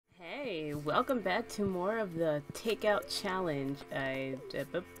Hey, welcome back to more of the takeout challenge.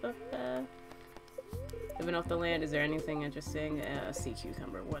 Living off the land, is there anything interesting? Sea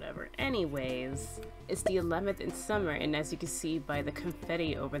cucumber, whatever. Anyways, it's the 11th in summer, and as you can see by the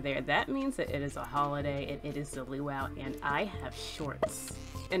confetti over there, that means that it is a holiday, and it is the luau, and I have shorts.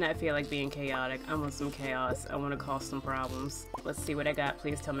 And I feel like being chaotic. I want some chaos. I want to cause some problems. Let's see what I got.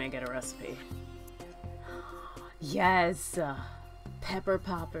 Please tell me I get a recipe. Yes! Pepper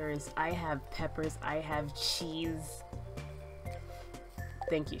poppers. I have peppers. I have cheese.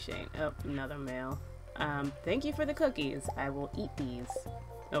 Thank you, Shane. Oh, another mail. Thank you for the cookies. I will eat these.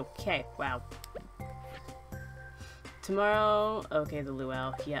 Okay, wow. Tomorrow, okay, the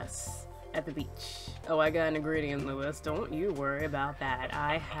luau. Yes, at the beach. Oh, I got an ingredient, Lewis. Don't you worry about that.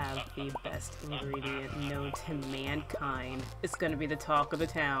 I have the best ingredient known to mankind. It's gonna be the talk of the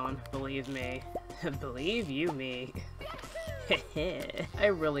town. Believe me. Believe you me. I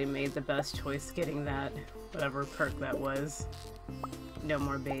really made the best choice getting that, whatever perk that was. No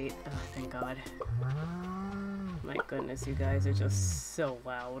more bait. Oh, thank God. My goodness, you guys are just so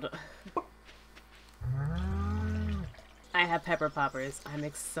loud. I have pepper poppers. I'm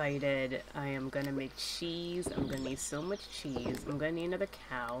excited. I am gonna make cheese. I'm gonna need so much cheese. I'm gonna need another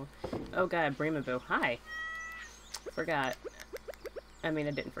cow. Oh God, Brimaboo. Hi. Forgot. I mean,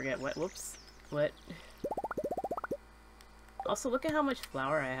 I didn't forget. What? Whoops. What? Also, look at how much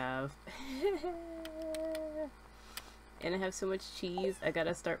flour I have. And I have so much cheese, I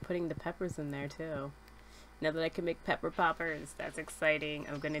gotta start putting the peppers in there too. Now that I can make pepper poppers, that's exciting.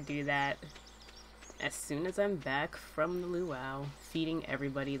 I'm gonna do that as soon as I'm back from the luau, feeding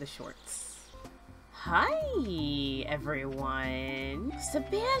everybody the shorts. Hi, everyone!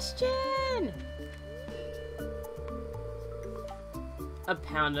 Sebastian! A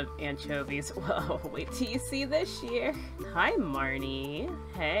pound of anchovies. Whoa, wait till you see this year. Hi, Marnie.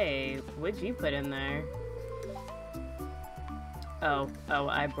 Hey, what'd you put in there? Oh,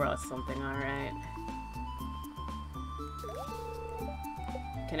 I brought something, alright.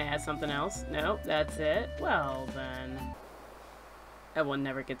 Can I add something else? Nope, that's it. Well, then. I will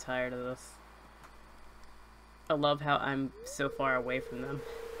never get tired of this. I love how I'm so far away from them.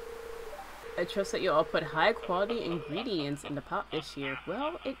 I trust that you all put high quality ingredients in the pot this year.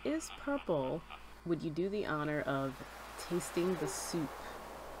 Well, it is purple. Would you do the honor of tasting the soup?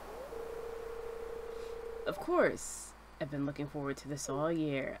 Of course. I've been looking forward to this all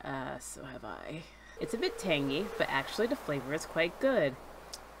year. So have I. It's a bit tangy, but actually the flavor is quite good.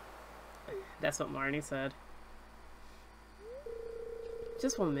 That's what Marnie said.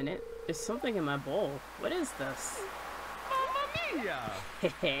 Just 1 minute. There's something in my bowl. What is this?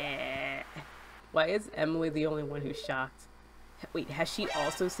 Why is Emily the only one who's shocked? Wait, has she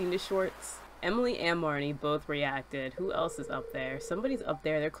also seen the shorts? Emily and Marnie both reacted. Who else is up there? Somebody's up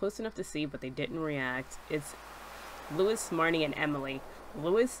there. They're close enough to see, but they didn't react. It's Lewis, Marnie, and Emily.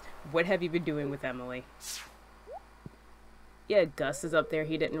 Lewis, what have you been doing with Emily? Yeah, Gus is up there.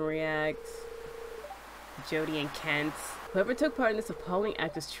 He didn't react. Jody and Kent. Whoever took part in this appalling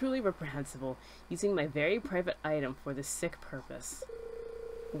act is truly reprehensible, using my very private item for this sick purpose.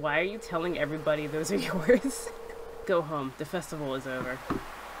 Why are you telling everybody those are yours? Go home. The festival is over.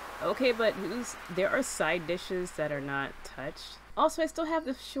 Okay, but there are side dishes that are not touched. Also, I still have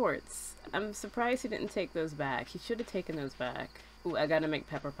the shorts. I'm surprised he didn't take those back. He should have taken those back. Ooh, I gotta make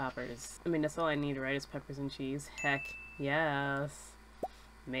pepper poppers. I mean, that's all I need, right? Is peppers and cheese. Heck, yes.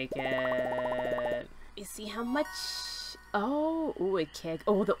 Make it. You see how much? Oh, ooh, a keg.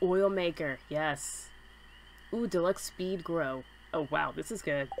 Oh, the oil maker. Yes. Ooh, deluxe speed grow. Oh, wow, this is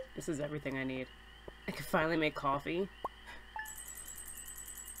good. This is everything I need. I can finally make coffee.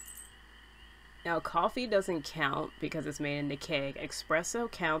 Now, coffee doesn't count because it's made in the keg.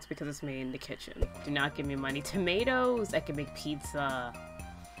 Espresso counts because it's made in the kitchen. Do not give me money. Tomatoes! I can make pizza.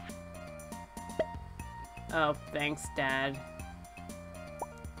 Oh, thanks, Dad.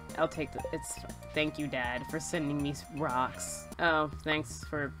 I'll take thank you, Dad, for sending me rocks. Oh, thanks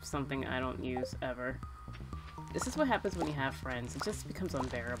for something I don't use ever. This is what happens when you have friends. It just becomes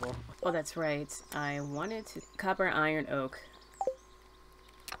unbearable. Oh, that's right. I wanted to... Copper, iron, oak.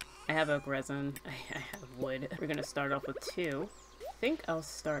 I have oak resin. I have wood. We're gonna start off with 2. I think I'll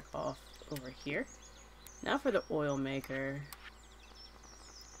start off over here. Now for the oil maker.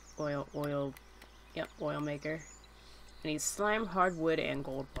 Yep, oil maker. I need slime, hardwood, and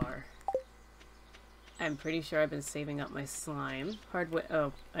gold bar. I'm pretty sure I've been saving up my slime. Hardwood.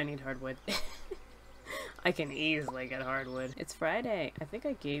 Oh, I need hardwood. I can easily get hardwood. It's Friday. I think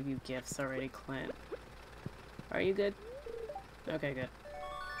I gave you gifts already, Clint. Are you good? Okay, good.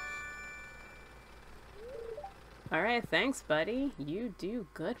 Alright, thanks, buddy. You do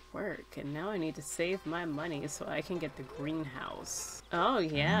good work. And now I need to save my money so I can get the greenhouse. Oh,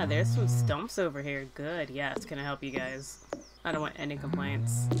 yeah, there's some stumps over here. Good. Yeah, it's gonna help you guys. I don't want any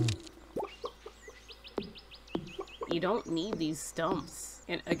complaints. You don't need these stumps.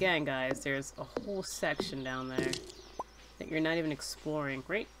 And again, guys, there's a whole section down there that you're not even exploring.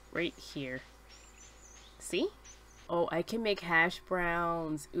 Right here. See? Oh, I can make hash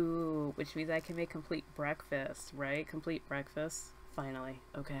browns. Ooh, which means I can make complete breakfast, right? Complete breakfast. Finally.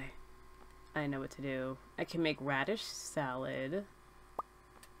 Okay. I know what to do. I can make radish salad.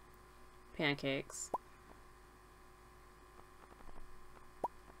 Pancakes.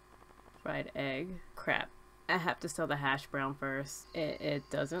 Fried egg. Crap. I have to sell the hash brown first. It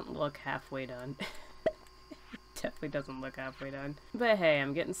doesn't look halfway done. Definitely doesn't look halfway done. But hey,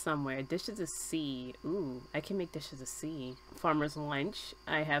 I'm getting somewhere. Dishes of C. Ooh, I can make dishes of C. Farmer's lunch.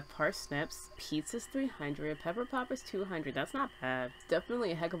 I have parsnips. Pizza's 300. Pepper poppers 200. That's not bad. It's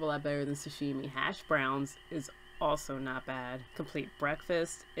definitely a heck of a lot better than sashimi. Hash browns is also not bad. Complete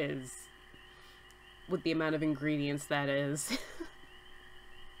breakfast is, with the amount of ingredients that is,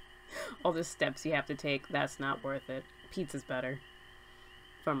 all the steps you have to take, that's not worth it. Pizza's better.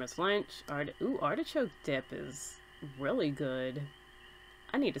 Farmer's lunch. Ooh, artichoke dip is really good.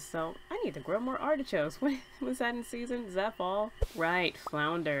 I need to grow more artichokes. When was that in season? Is that fall? Right,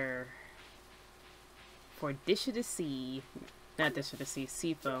 flounder. For dish of the sea. Not dish of the sea,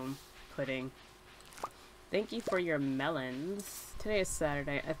 seafoam pudding. Thank you for your melons. Today is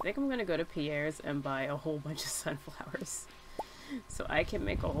Saturday. I think I'm gonna go to Pierre's and buy a whole bunch of sunflowers. So I can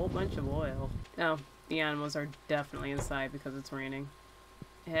make a whole bunch of oil. Oh, the animals are definitely inside because it's raining.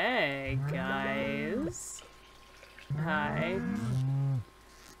 Hey, guys. Hi.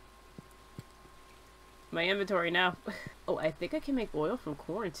 My inventory now. Oh, I think I can make oil from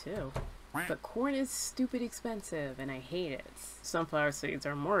corn, too. But corn is stupid expensive, and I hate it. Sunflower seeds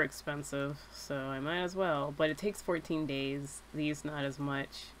are more expensive, so I might as well. But it takes 14 days. These not as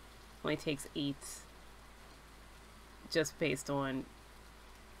much. Only takes 8. Just based on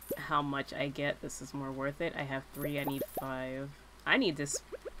how much I get, this is more worth it. I have 3, I need 5. I need this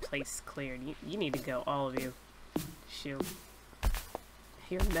place cleared. You need to go, all of you. Shoot.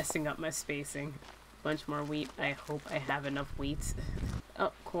 You're messing up my spacing. Bunch more wheat. I hope I have enough wheat.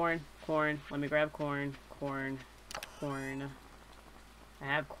 Oh, corn. Corn. Let me grab corn. Corn. Corn. I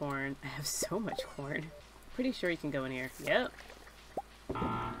have corn. I have so much corn. Pretty sure you can go in here. Yep.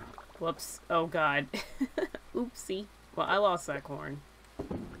 Whoops. Oh, God. Oopsie. Well, I lost that corn.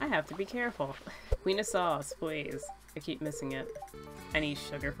 I have to be careful. Queen of sauce, please. I keep missing it. I need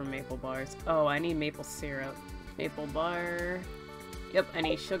sugar from maple bars. Oh, I need maple syrup. Maple bar. Yep, I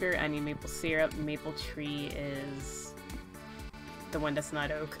need sugar. I need maple syrup. Maple tree is the one that's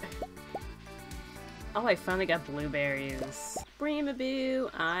not oak. Oh, I finally got blueberries. Brimaboo,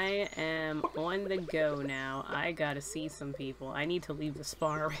 I am on the go now. I gotta see some people. I need to leave this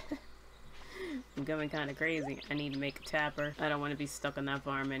farm. I'm going kind of crazy. I need to make a tapper. I don't want to be stuck on that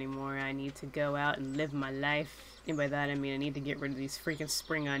farm anymore. I need to go out and live my life. And by that I mean I need to get rid of these freaking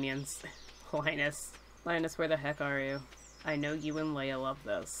spring onions. Linus. Linus, where the heck are you? I know you and Leia love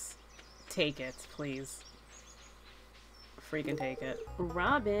this. Take it, please. Freaking take it.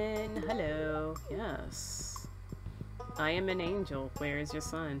 Robin, hello. Yes. I am an angel. Where is your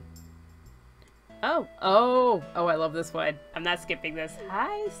son? Oh, I love this one. I'm not skipping this.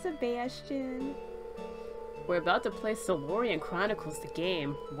 Hi, Sebastian. We're about to play Solorian Chronicles, the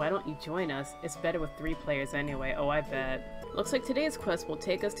game. Why don't you join us? It's better with 3 players anyway. Oh, I bet. Looks like today's quest will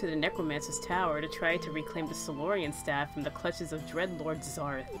take us to the Necromancer's Tower to try to reclaim the Solorian staff from the clutches of Dreadlord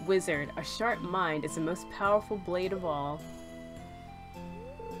Zarth. Wizard, a sharp mind is the most powerful blade of all.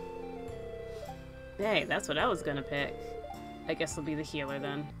 Hey, that's what I was gonna pick. I guess I'll be the healer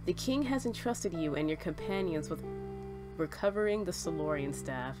then. The king has entrusted you and your companions with recovering the Solorian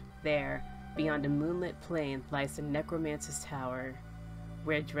staff. There, beyond a moonlit plain, lies the Necromancer's Tower,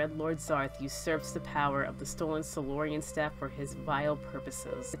 where Dreadlord Zarth usurps the power of the stolen Solorian staff for his vile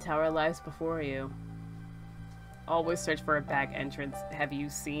purposes. The tower lies before you. Always search for a back entrance. Have you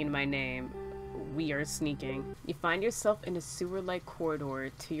seen my name? We are sneaking. You find yourself in a sewer-like corridor.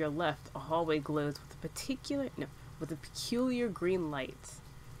 To your left, a hallway glows with a peculiar green light.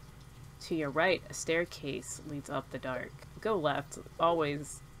 To your right, a staircase leads up the dark. Go left.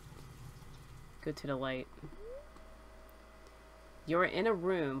 Always go to the light. You're in a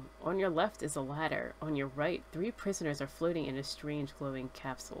room. On your left is a ladder. On your right, 3 prisoners are floating in a strange glowing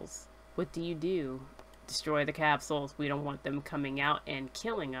capsules. What do? Destroy the capsules. We don't want them coming out and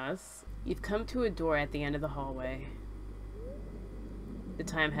killing us. You've come to a door at the end of the hallway. The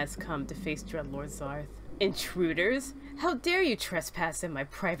time has come to face Dreadlord Zarth. Intruders? How dare you trespass in my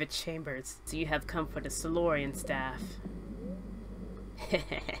private chambers? So you have come for the Solorian staff.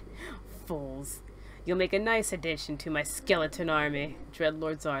 Fools. You'll make a nice addition to my skeleton army.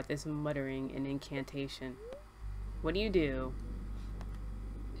 Dreadlord Zarth is muttering an incantation. What do?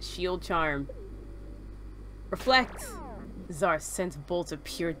 Shield charm. Reflect! Zarth sends bolts of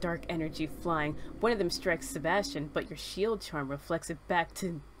pure dark energy flying. One of them strikes Sebastian, but your shield charm reflects it back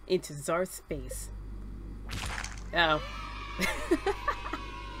into Zarth's face. Oh.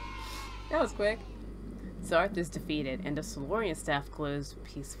 That was quick. Zarth is defeated, and the Solorian staff glows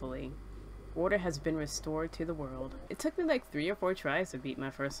peacefully. Order has been restored to the world. It took me like 3 or 4 tries to beat my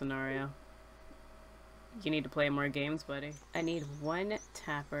first scenario. You need to play more games, buddy. I need 1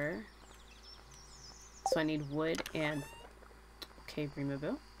 tapper. So I need wood and... Okay,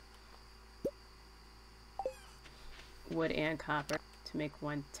 Brimaboo. Wood and copper to make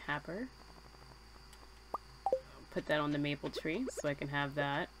 1 tapper. Put that on the maple tree so I can have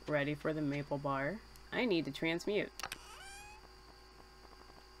that ready for the maple bar. I need to transmute.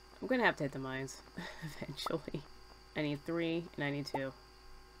 I'm gonna have to hit the mines eventually. I need 3 and I need 2.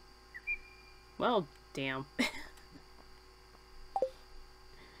 Well, damn.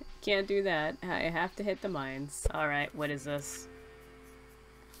 Can't do that. I have to hit the mines. Alright, what is this?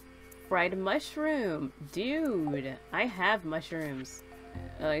 Fried mushroom! Dude, I have mushrooms.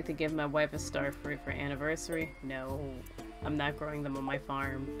 I like to give my wife a star fruit for anniversary. No, I'm not growing them on my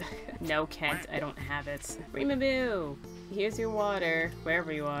farm. No, Kent, I don't have it. Brimaboo! Here's your water,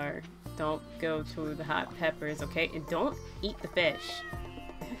 wherever you are. Don't go to the hot peppers, okay? And don't eat the fish.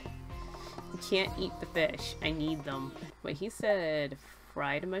 You can't eat the fish. I need them. Wait, he said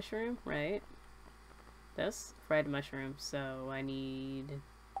fried mushroom, right? This? Fried mushroom. So I need...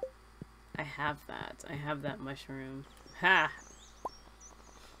 I have that. I have that mushroom. Ha!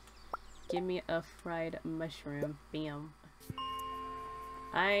 Give me a fried mushroom. Bam.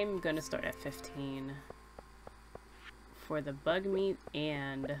 I'm gonna start at 15. For the bug meat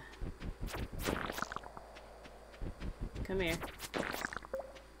and... Come here.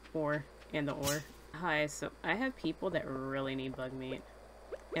 Ore. And the ore. Hi, so I have people that really need bug meat.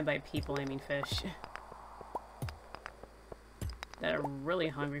 And by people, I mean fish. That are really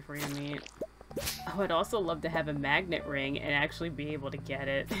hungry for your meat. I would also love to have a magnet ring and actually be able to get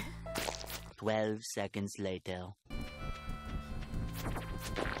it. 12 seconds later.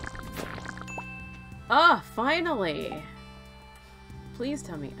 Ah, finally! Please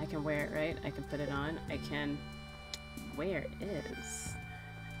tell me I can wear it, right? I can put it on. I can... Where is...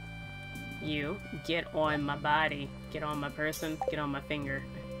 You, get on my body. Get on my person. Get on my finger.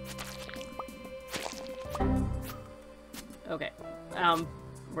 Okay.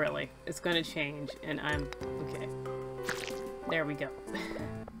 Really. It's gonna change, and I'm... Okay. There we go.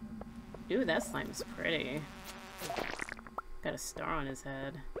 Ooh, that slime is pretty. Got a star on his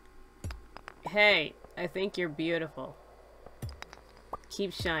head. Hey, I think you're beautiful.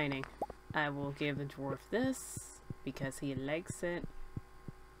 Keep shining. I will give the dwarf this, because he likes it.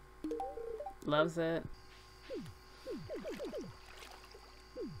 Loves it.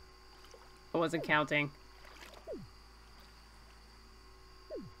 I wasn't counting.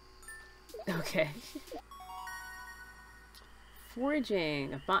 Okay.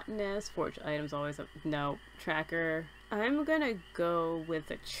 Foraging. A botanist. Forage items always up. No. Tracker. I'm gonna go with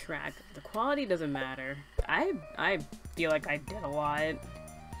the track. The quality doesn't matter. I feel like I did a lot.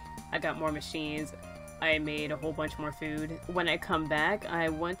 I got more machines. I made a whole bunch more food. When I come back, I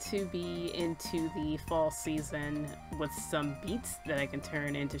want to be into the fall season with some beets that I can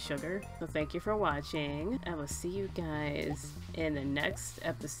turn into sugar. So thank you for watching. I will see you guys in the next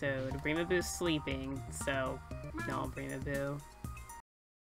episode. Brimaboo's sleeping, so no, Brimaboo.